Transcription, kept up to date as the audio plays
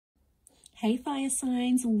Hey fire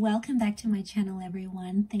signs, welcome back to my channel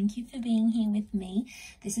everyone. Thank you for being here with me.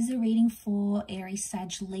 This is a reading for Aries,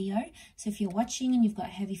 Sag, Leo. So if you're watching and you've got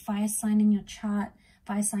heavy fire sign in your chart,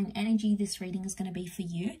 fire sign energy, this reading is going to be for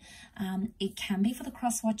you. It can be for the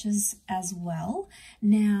cross watchers as well.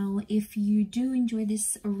 Now, if you do enjoy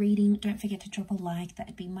this reading, don't forget to drop a like.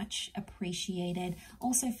 That'd be much appreciated.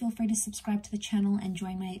 Also, feel free to subscribe to the channel and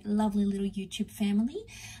join my lovely little YouTube family.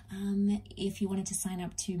 If you wanted to sign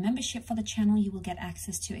up to membership for the channel, you will get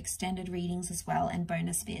access to extended readings as well and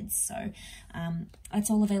bonus vids. So it's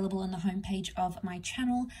all available on the homepage of my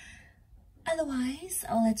channel. Otherwise,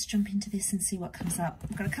 let's jump into this and see what comes up.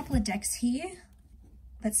 I've got a couple of decks here.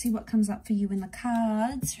 Let's see what comes up for you in the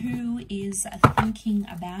cards. Who is thinking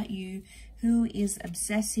about you? Who is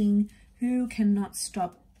obsessing? Who cannot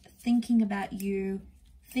stop thinking about you?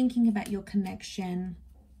 Thinking about your connection?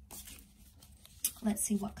 Let's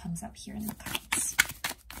see what comes up here in the cards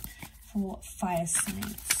for fire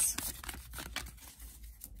signs.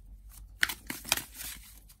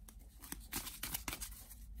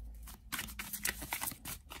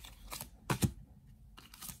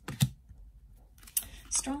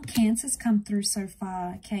 Strong Cancers come through so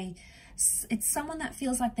far. Okay, it's someone that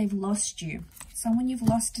feels like they've lost you. Someone you've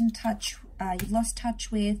lost in touch. You've lost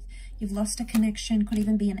touch with. You've lost a connection. Could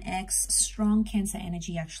even be an ex. Strong Cancer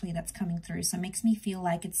energy actually that's coming through. So it makes me feel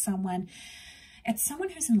like it's someone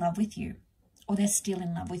who's in love with you, or they're still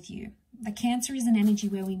in love with you. The Cancer is an energy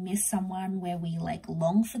where we miss someone, where we like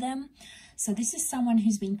long for them. So this is someone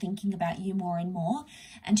who's been thinking about you more and more.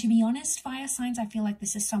 And to be honest, fire signs, I feel like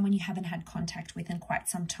this is someone you haven't had contact with in quite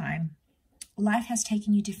some time. Life has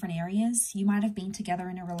taken you different areas. You might have been together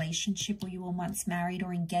in a relationship, or you were once married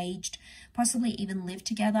or engaged, possibly even lived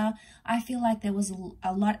together. I feel like there was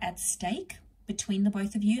a lot at stake between the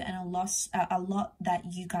both of you, and a lot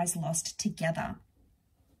that you guys lost together.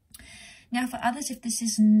 Now, for others, if this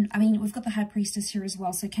is, I mean, we've got the High Priestess here as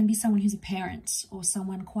well, so it can be someone who's a parent or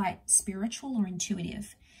someone quite spiritual or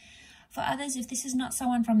intuitive. For others, if this is not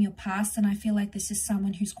someone from your past, then I feel like this is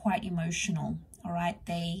someone who's quite emotional, all right?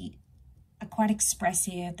 They are quite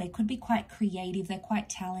expressive. They could be quite creative. They're quite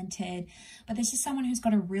talented. But this is someone who's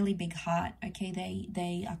got a really big heart, okay?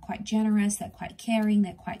 They are quite generous. They're quite caring.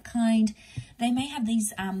 They're quite kind. They may have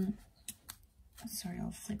these, sorry,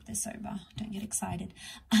 I'll flip this over. Don't get excited.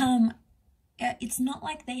 It's not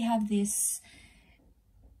like they have this,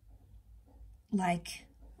 like,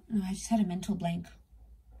 no, I just had a mental blank.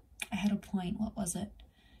 I had a point. What was it?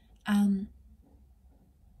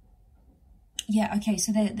 Yeah, okay,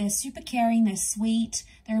 so they're super caring, they're sweet,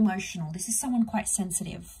 they're emotional. This is someone quite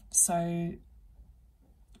sensitive. So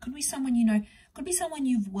could be someone, you know, could be someone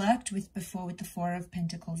you've worked with before with the Four of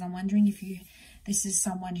Pentacles. I'm wondering if this is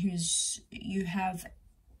someone you have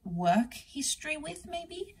work history with,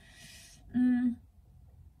 maybe.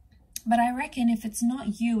 But I reckon if it's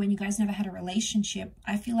not you and you guys never had a relationship,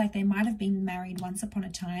 I feel like they might have been married once upon a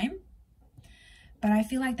time. But I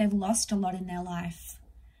feel like they've lost a lot in their life.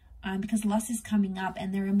 Because loss is coming up,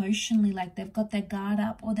 and they're emotionally, like, they've got their guard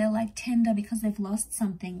up, or they're like tender because they've lost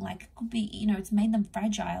something. Like, it could be, you know, it's made them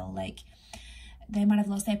fragile. Like, they might have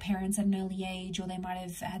lost their parents at an early age, or they might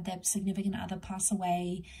have had their significant other pass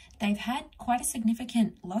away. They've had quite a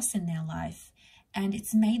significant loss in their life, and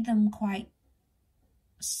it's made them quite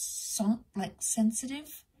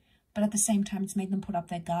sensitive, but at the same time it's made them put up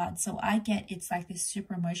their guard. So I get it's like this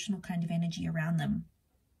super emotional kind of energy around them.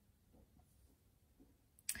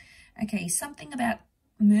 Okay, something about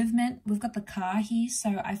movement. We've got the car here,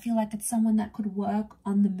 so I feel like it's someone that could work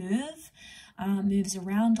on the move, moves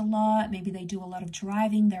around a lot. Maybe they do a lot of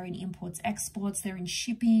driving. They're in imports, exports. They're in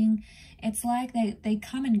shipping. It's like they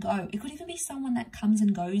come and go. It could even be someone that comes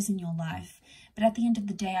and goes in your life. But at the end of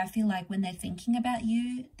the day, I feel like when they're thinking about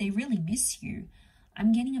you, they really miss you.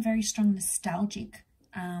 I'm getting a very strong nostalgic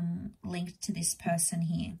link to this person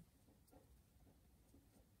here.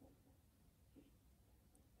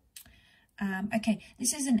 Okay,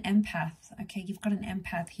 this is an empath. Okay, you've got an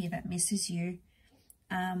empath here that misses you.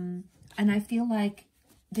 And I feel like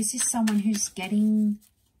this is someone who's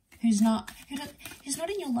not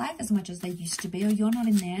in your life as much as they used to be, or you're not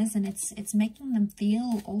in theirs, and it's making them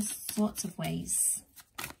feel all sorts of ways.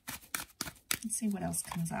 Let's see what else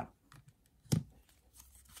comes up.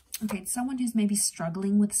 Okay, it's someone who's maybe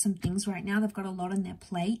struggling with some things right now. They've got a lot on their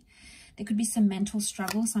plate. There could be some mental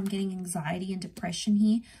struggles. So I'm getting anxiety and depression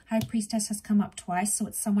here. High Priestess has come up twice. So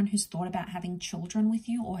it's someone who's thought about having children with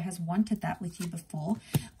you, or has wanted that with you before.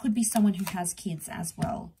 Could be someone who has kids as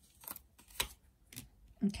well.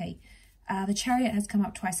 Okay. The Chariot has come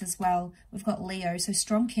up twice as well. We've got Leo. So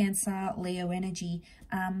strong Cancer, Leo energy.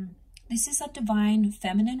 This is a divine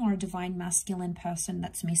feminine or a divine masculine person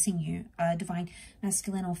that's missing you, a divine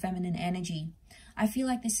masculine or feminine energy. I feel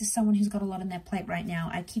like this is someone who's got a lot on their plate right now.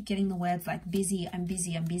 I keep getting the words like busy, I'm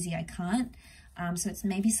busy, I'm busy, I can't. So it's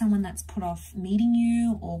maybe someone that's put off meeting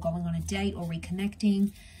you or going on a date or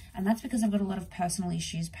reconnecting. And that's because I've got a lot of personal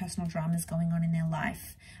issues, personal dramas going on in their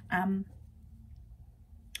life.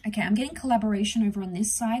 Okay, I'm getting collaboration over on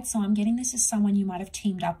this side. So I'm getting this as someone you might have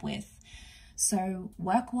teamed up with. So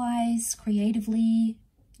work-wise, creatively,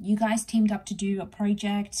 you guys teamed up to do a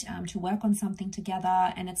project, to work on something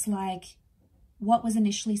together. And it's like what was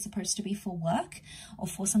initially supposed to be for work or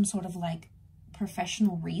for some sort of like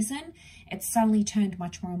professional reason, it's suddenly turned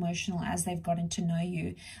much more emotional as they've gotten to know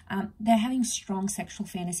you. They're having strong sexual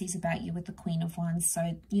fantasies about you with the Queen of Wands.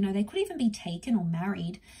 So, you know, they could even be taken or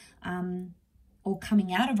married, or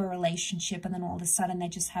coming out of a relationship, and then all of a sudden they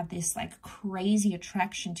just have this like crazy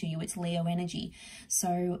attraction to you. It's Leo energy.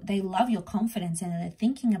 So they love your confidence and they're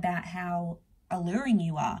thinking about how alluring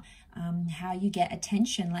you are, how you get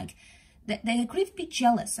attention. Like they could even be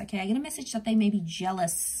jealous. Okay, I get a message that they may be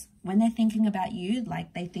jealous when they're thinking about you.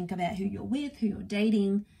 Like they think about who you're with, who you're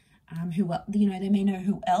dating, who, you know, they may know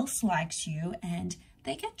who else likes you, and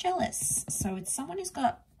they get jealous. So it's someone who's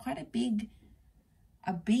got quite a big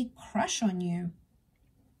crush on you.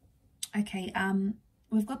 Okay,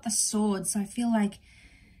 we've got the swords. So I feel like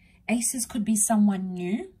aces could be someone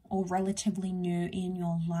new or relatively new in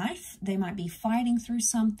your life. They might be fighting through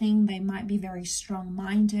something. They might be very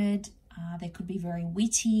strong-minded. They could be very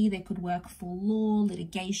witty. They could work for law,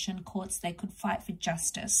 litigation, courts. They could fight for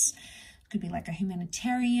justice. Could be like a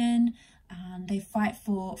humanitarian. They fight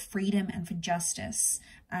for freedom and for justice.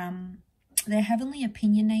 They're heavily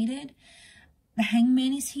opinionated. The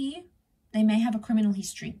Hangman is here. They may have a criminal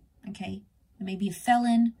history, okay? They may be a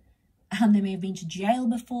felon. They may have been to jail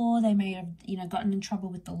before. They may have, you know, gotten in trouble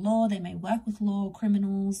with the law. They may work with law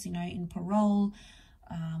criminals, you know, in parole.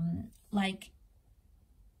 Like,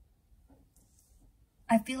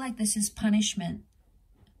 I feel like this is punishment.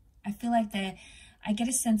 I feel like I get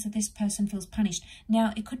a sense that this person feels punished.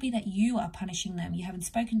 Now, it could be that you are punishing them. You haven't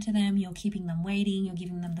spoken to them. You're keeping them waiting. You're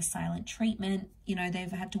giving them the silent treatment. You know,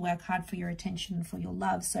 they've had to work hard for your attention and for your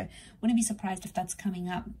love. So wouldn't be surprised if that's coming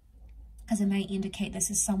up, because it may indicate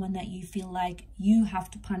this is someone that you feel like you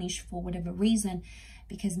have to punish for whatever reason,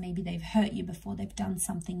 because maybe they've hurt you before, they've done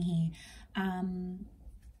something here.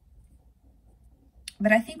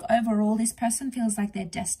 But I think overall, this person feels like they're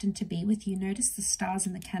destined to be with you. Notice the stars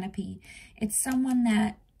in the canopy. It's someone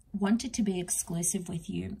that wanted to be exclusive with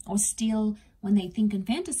you, or still, when they think and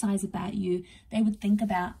fantasize about you, they would think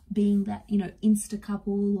about being that, you know, Insta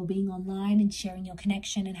couple, or being online and sharing your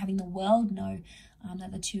connection and having the world know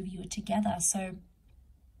that the two of you are together. So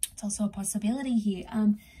it's also a possibility here.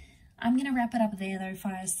 I'm going to wrap it up there though,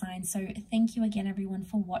 fire sign. So thank you again, everyone,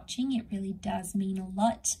 for watching. It really does mean a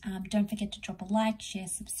lot. Don't forget to drop a like, share,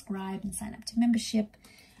 subscribe, and sign up to membership.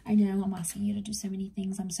 I know I'm asking you to do so many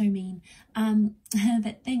things. I'm so mean.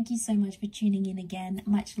 But thank you so much for tuning in again.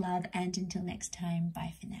 Much love, and until next time,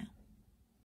 bye for now.